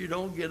 is that you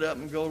don't get up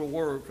and go to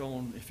work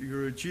on, if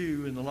you're a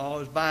Jew and the law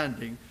is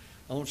binding,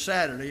 on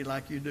Saturday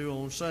like you do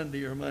on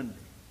Sunday or Monday.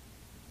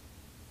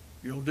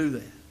 You don't do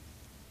that.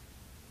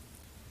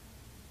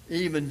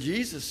 Even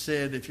Jesus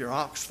said if your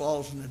ox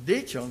falls in the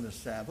ditch on the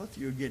Sabbath,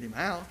 you'll get him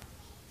out.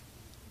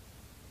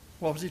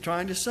 What was he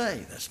trying to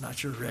say? That's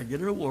not your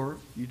regular work.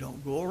 You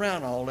don't go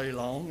around all day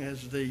long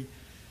as the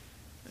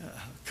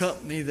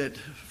company that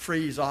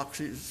frees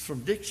oxen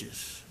from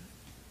ditches.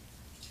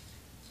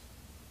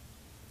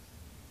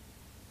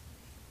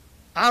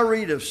 I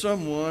read of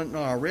someone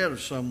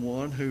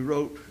who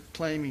wrote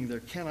claiming there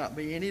cannot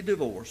be any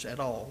divorce at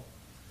all.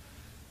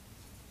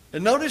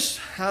 And notice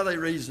how they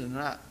reason.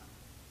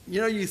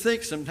 You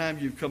think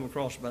sometimes you've come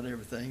across about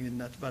everything,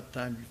 and that's about the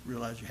time you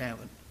realize you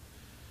haven't.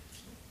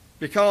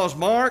 Because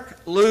Mark,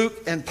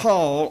 Luke, and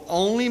Paul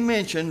only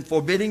mention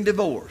forbidding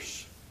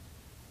divorce.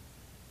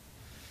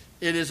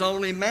 It is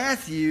only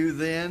Matthew,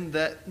 then,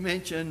 that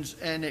mentions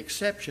an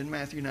exception,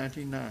 Matthew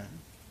 19:9.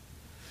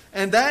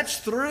 And that's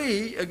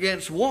 3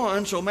 against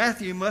 1, so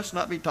Matthew must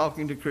not be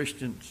talking to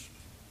Christians.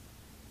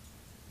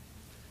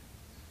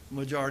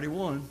 Majority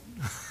won.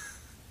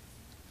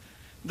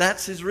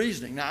 That's his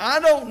reasoning. Now, I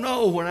don't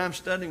know when I'm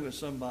studying with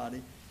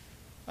somebody.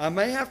 I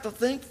may have to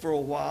think for a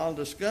while,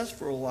 discuss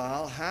for a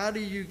while, how do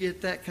you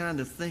get that kind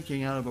of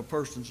thinking out of a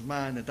person's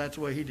mind that that's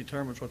the way he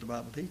determines what the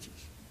Bible teaches?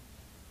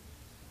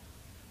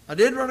 I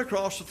did run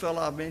across a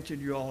fellow I've mentioned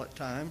to you all at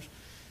times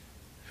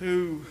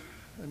who,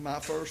 in my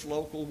first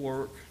local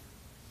work,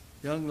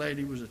 young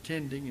lady was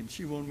attending and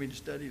she wanted me to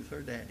study with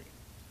her daddy.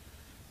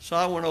 So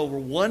I went over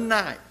one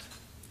night,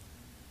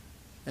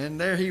 and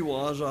there he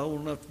was,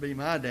 old enough to be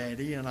my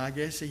daddy, and I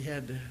guess he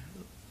had to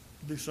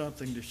do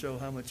something to show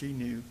how much he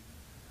knew.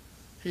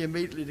 He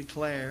immediately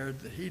declared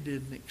that he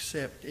didn't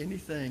accept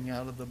anything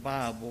out of the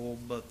Bible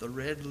but the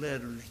red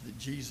letters that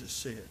Jesus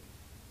said.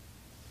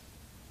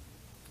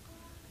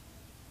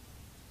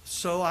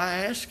 So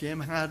I asked him,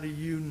 how do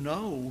you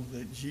know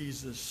that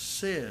Jesus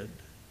said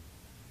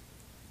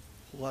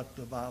what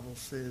the Bible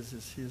says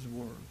is his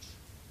words?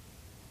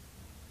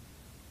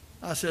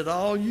 I said,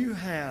 all you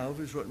have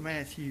is what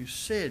Matthew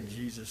said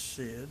Jesus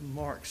said, and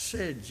Mark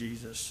said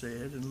Jesus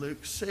said, and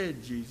Luke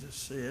said Jesus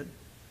said,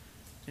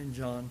 and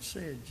John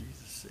said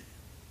Jesus said.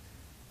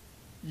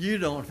 You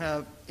don't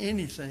have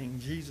anything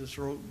Jesus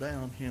wrote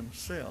down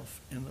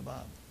himself in the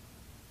Bible.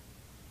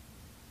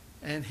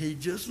 And he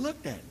just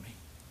looked at me.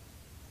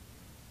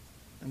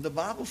 And the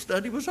Bible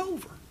study was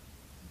over.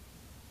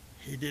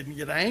 He didn't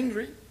get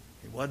angry.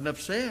 He wasn't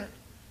upset.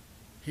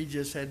 He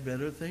just had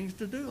better things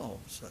to do all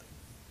of a sudden.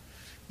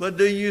 But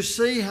do you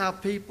see how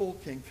people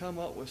can come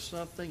up with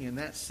something and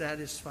that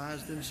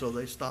satisfies them, so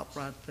they stop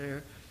right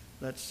there?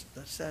 That's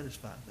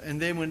satisfied.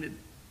 And then when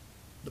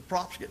the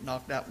props get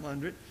knocked out from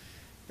under it,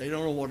 they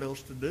don't know what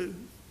else to do.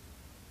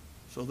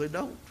 So they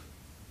don't.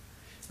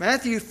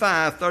 Matthew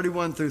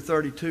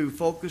 5:31-32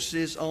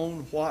 focuses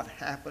on what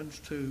happens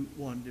to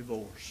one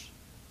divorce.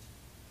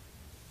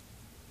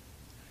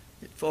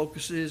 It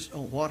focuses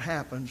on what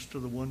happens to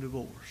the one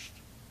divorced.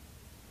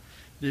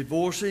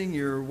 Divorcing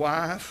your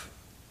wife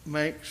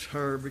makes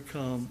her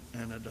become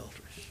an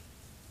adulteress.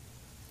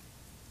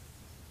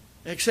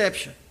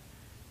 Exception.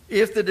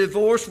 If the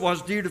divorce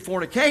was due to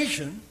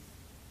fornication,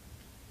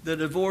 the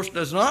divorce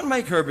does not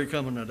make her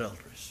become an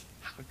adulteress.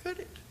 How could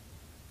it?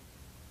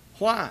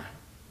 Why?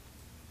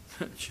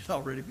 She's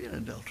already been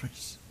an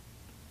adulteress.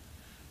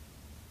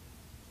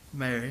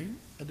 Marrying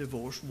a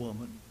divorced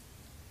woman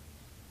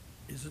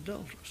is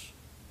adulterous.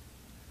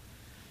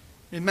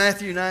 In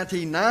Matthew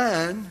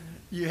 19:9,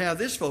 you have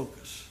this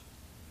focus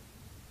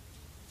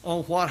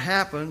on what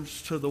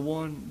happens to the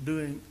one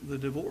doing the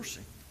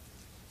divorcing.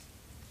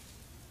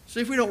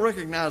 See, if we don't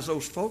recognize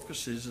those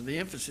focuses and the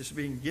emphasis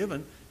being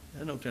given,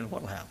 there's no telling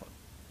what will happen.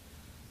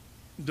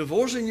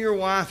 Divorcing your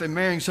wife and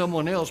marrying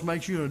someone else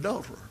makes you an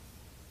adulterer.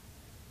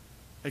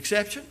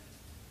 Exception?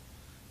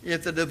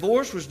 If the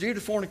divorce was due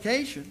to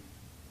fornication,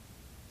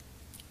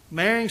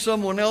 marrying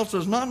someone else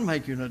does not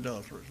make you an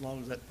adulterer, as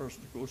long as that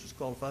person, of course, is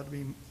qualified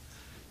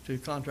to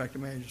contract a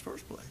marriage in the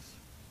first place.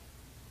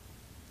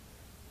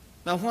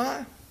 Now,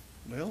 why?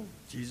 Well,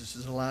 Jesus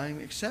is allowing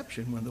an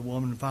exception when the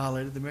woman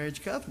violated the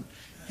marriage covenant.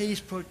 He's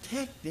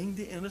protecting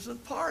the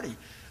innocent party.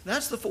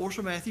 That's the force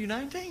of Matthew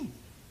 19.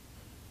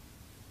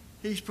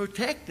 He's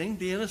protecting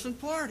the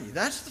innocent party.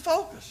 That's the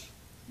focus.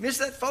 Miss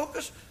that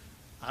focus?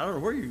 I don't know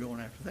where you're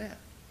going after that.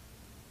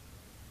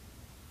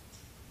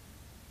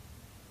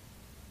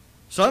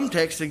 Some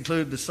texts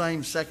include the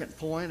same second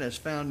point as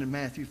found in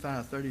Matthew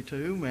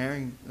 5:32.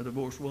 Marrying a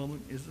divorced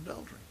woman is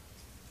adultery.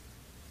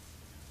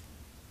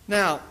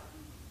 Now,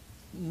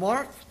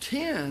 Mark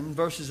 10,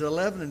 verses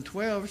 11 and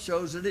 12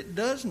 shows that it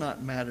does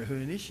not matter who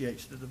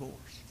initiates the divorce.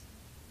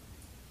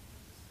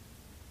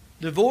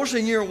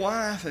 Divorcing your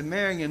wife and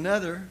marrying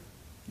another,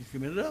 you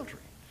commit adultery.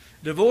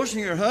 Divorcing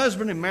your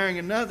husband and marrying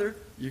another,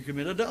 you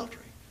commit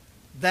adultery.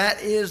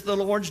 That is the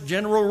Lord's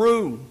general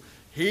rule.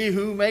 He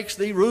who makes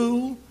the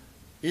rule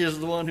is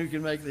the one who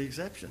can make the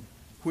exception,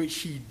 which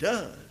he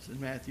does in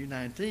Matthew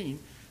 19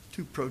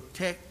 to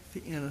protect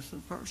the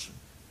innocent person.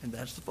 And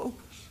that's the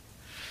focus.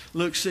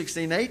 Luke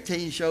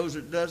 16:18 shows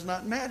it does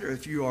not matter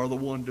if you are the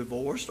one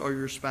divorced or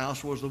your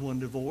spouse was the one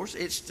divorced.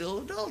 It's still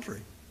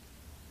adultery,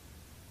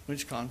 which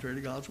is contrary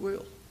to God's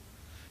will.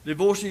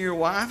 Divorcing your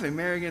wife and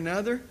marrying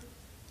another,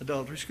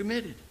 adultery is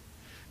committed.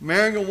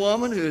 Marrying a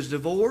woman who is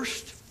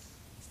divorced,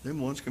 then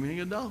one's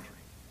committing adultery.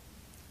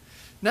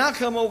 Now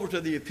come over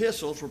to the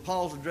epistles where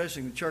Paul's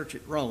addressing the church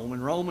at Rome.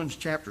 In Romans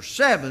chapter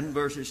 7,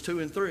 verses 2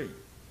 and 3.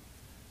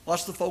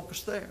 What's the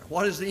focus there?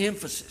 What is the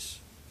emphasis?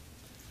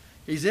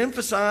 He's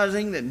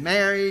emphasizing that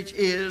marriage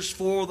is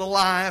for the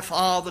life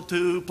of the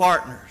two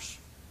partners.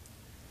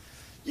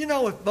 You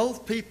know, if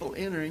both people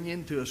entering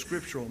into a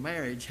scriptural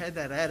marriage had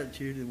that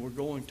attitude and were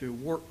going to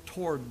work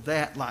toward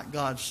that like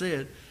God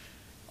said,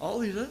 all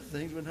these other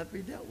things wouldn't have to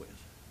be dealt with.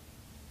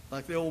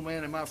 Like the old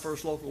man in my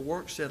first local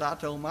work said, I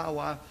told my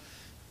wife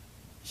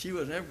she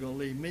was never going to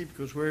leave me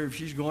because wherever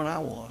she's going, I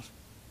was.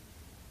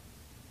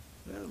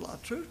 There's a lot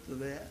of truth to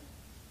that.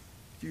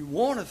 If you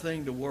want a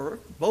thing to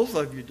work, both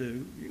of you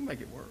do, you can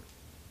make it work.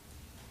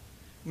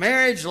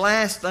 Marriage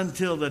lasts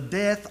until the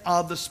death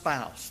of the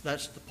spouse.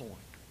 That's the point.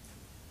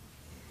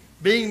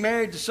 Being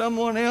married to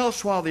someone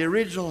else while the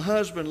original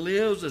husband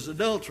lives is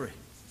adultery.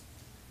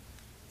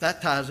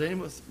 That ties in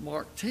with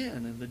Mark 10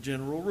 and the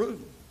general rule.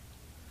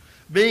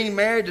 Being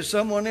married to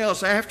someone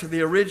else after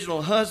the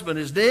original husband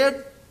is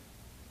dead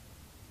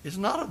is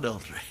not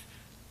adultery.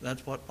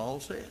 That's what Paul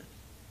said.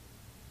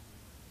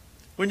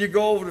 When you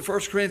go over to 1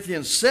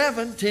 Corinthians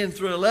 7, 10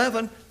 through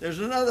 11, there's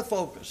another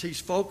focus.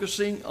 He's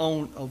focusing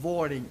on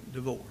avoiding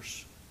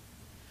divorce.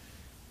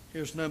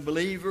 Here's an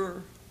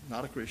unbeliever,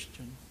 not a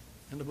Christian,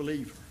 and a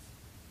believer.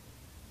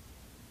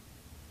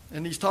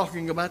 And he's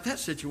talking about that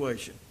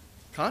situation.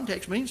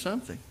 Context means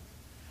something.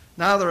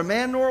 Neither a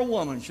man nor a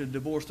woman should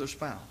divorce their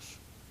spouse.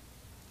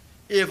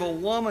 If a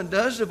woman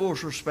does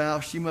divorce her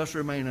spouse, she must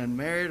remain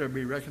unmarried or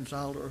be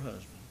reconciled to her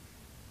husband.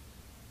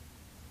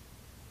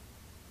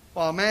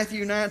 While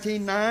Matthew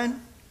 19:9,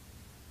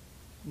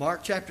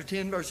 Mark chapter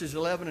 10, verses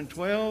 11 and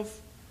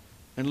 12,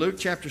 and Luke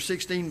chapter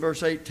 16,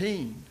 verse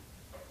 18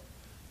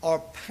 are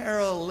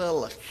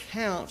parallel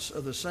accounts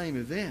of the same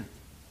event.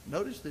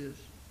 Notice this.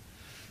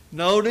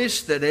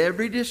 Notice that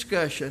every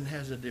discussion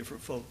has a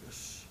different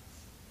focus,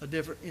 a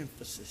different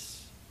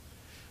emphasis,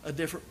 a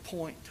different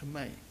point to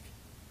make.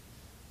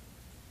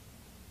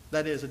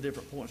 That is, a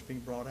different point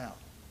being brought out.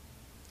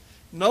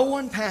 No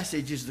one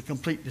passage is the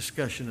complete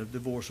discussion of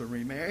divorce or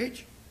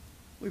remarriage.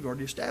 We've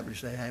already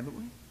established that, haven't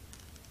we?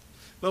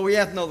 But we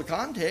have to know the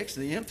context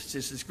and the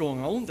emphasis that's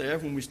going on there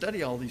when we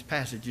study all these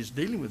passages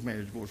dealing with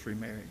marriage, divorce,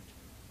 remarriage.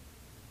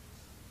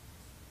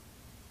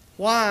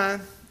 Why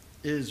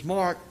is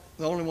Mark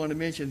the only one to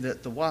mention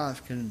that the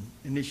wife can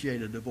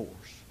initiate a divorce?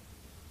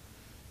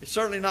 It's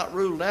certainly not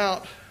ruled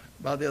out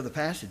by the other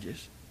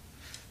passages.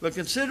 But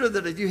consider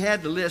that if you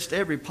had to list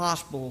every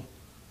possible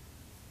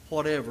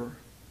whatever,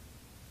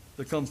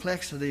 the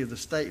complexity of the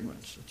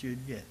statements that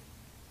you'd get,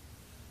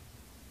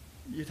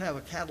 you'd have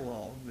a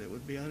catalog that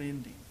would be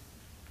unending.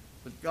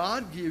 But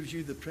God gives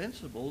you the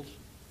principles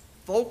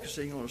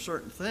focusing on a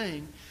certain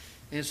thing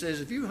and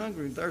says, if you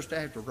hunger and thirst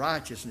after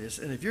righteousness,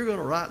 and if you're going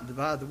to rightly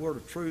divide the word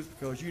of truth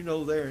because you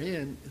know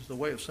therein is the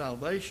way of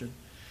salvation,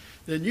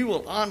 then you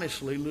will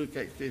honestly, Luke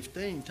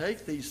 8:15,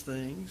 take these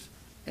things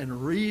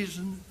and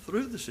reason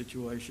through the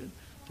situation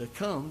to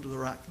come to the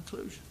right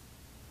conclusion.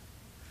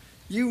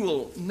 You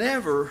will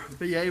never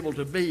be able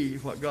to be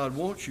what God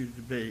wants you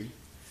to be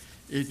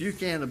If you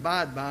can't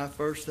abide by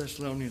 1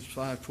 Thessalonians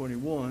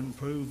 5:21,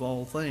 prove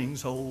all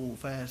things, hold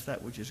fast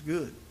that which is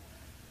good.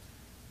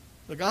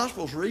 The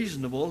gospel's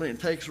reasonable, and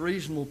it takes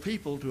reasonable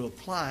people to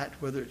apply it,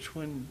 whether it's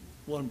when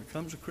one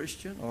becomes a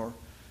Christian or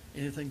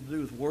anything to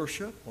do with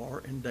worship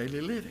or in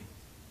daily living.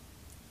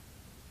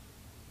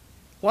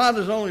 Why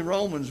does only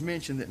Romans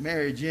mention that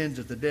marriage ends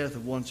at the death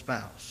of one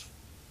spouse?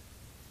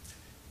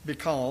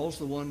 Because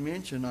the one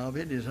mention of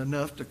it is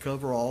enough to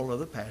cover all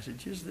other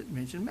passages that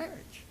mention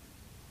marriage.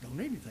 Don't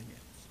need anything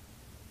else.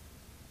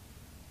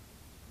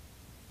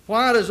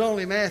 Why does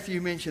only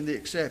Matthew mention the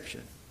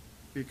exception?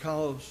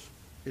 Because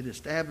it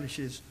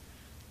establishes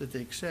that the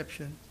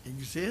exception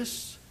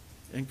exists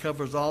and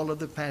covers all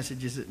other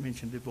passages that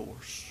mention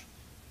divorce.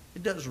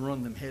 It doesn't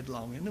run them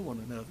headlong into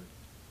one another.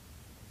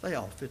 They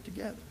all fit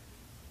together.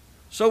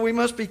 So we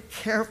must be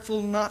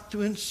careful not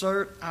to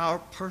insert our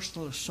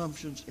personal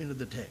assumptions into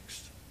the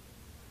text.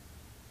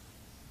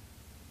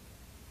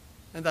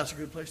 And that's a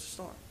good place to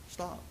start.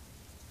 Stop.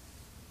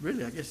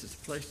 Really, I guess it's a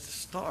place to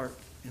start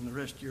in the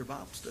rest of your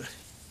Bible study.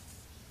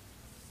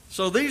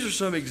 So these are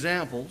some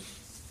examples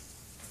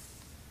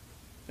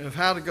of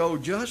how to go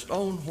just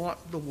on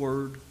what the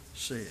Word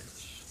says.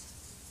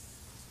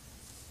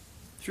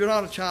 If you're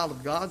not a child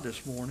of God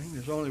this morning,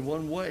 there's only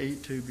one way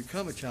to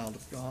become a child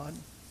of God.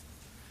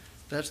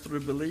 That's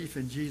through belief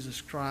in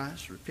Jesus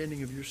Christ,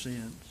 repenting of your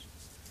sins,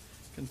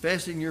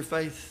 confessing your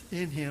faith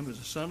in Him as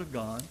the Son of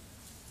God,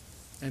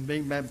 and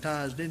being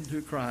baptized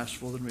into Christ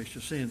for the remission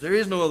of sins. There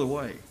is no other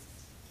way.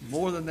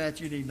 More than that,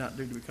 you need not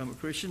do to become a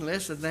Christian.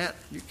 Less than that,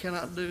 you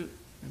cannot do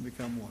and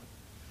become one.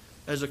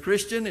 As a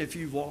Christian, if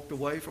you've walked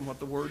away from what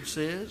the Word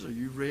says, or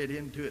you've read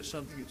into it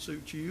something that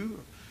suits you,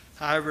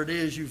 or however it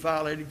is you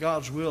violated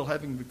God's will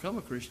having become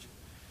a Christian,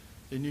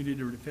 then you need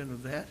to repent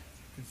of that,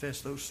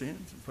 confess those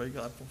sins, and pray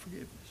God for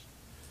forgiveness.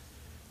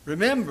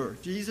 Remember,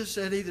 Jesus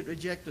said, "He that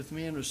rejecteth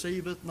me and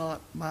receiveth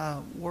not my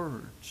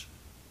words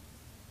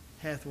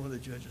hath one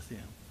that judgeth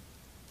him."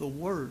 The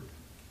word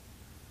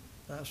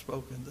that I've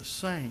spoken, the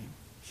same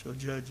shall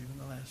judge you in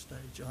the last day.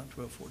 John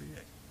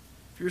 12:48.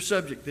 If you're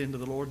subject then to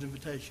the Lord's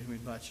invitation, we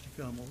invite you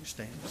to come while we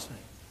stand and sing.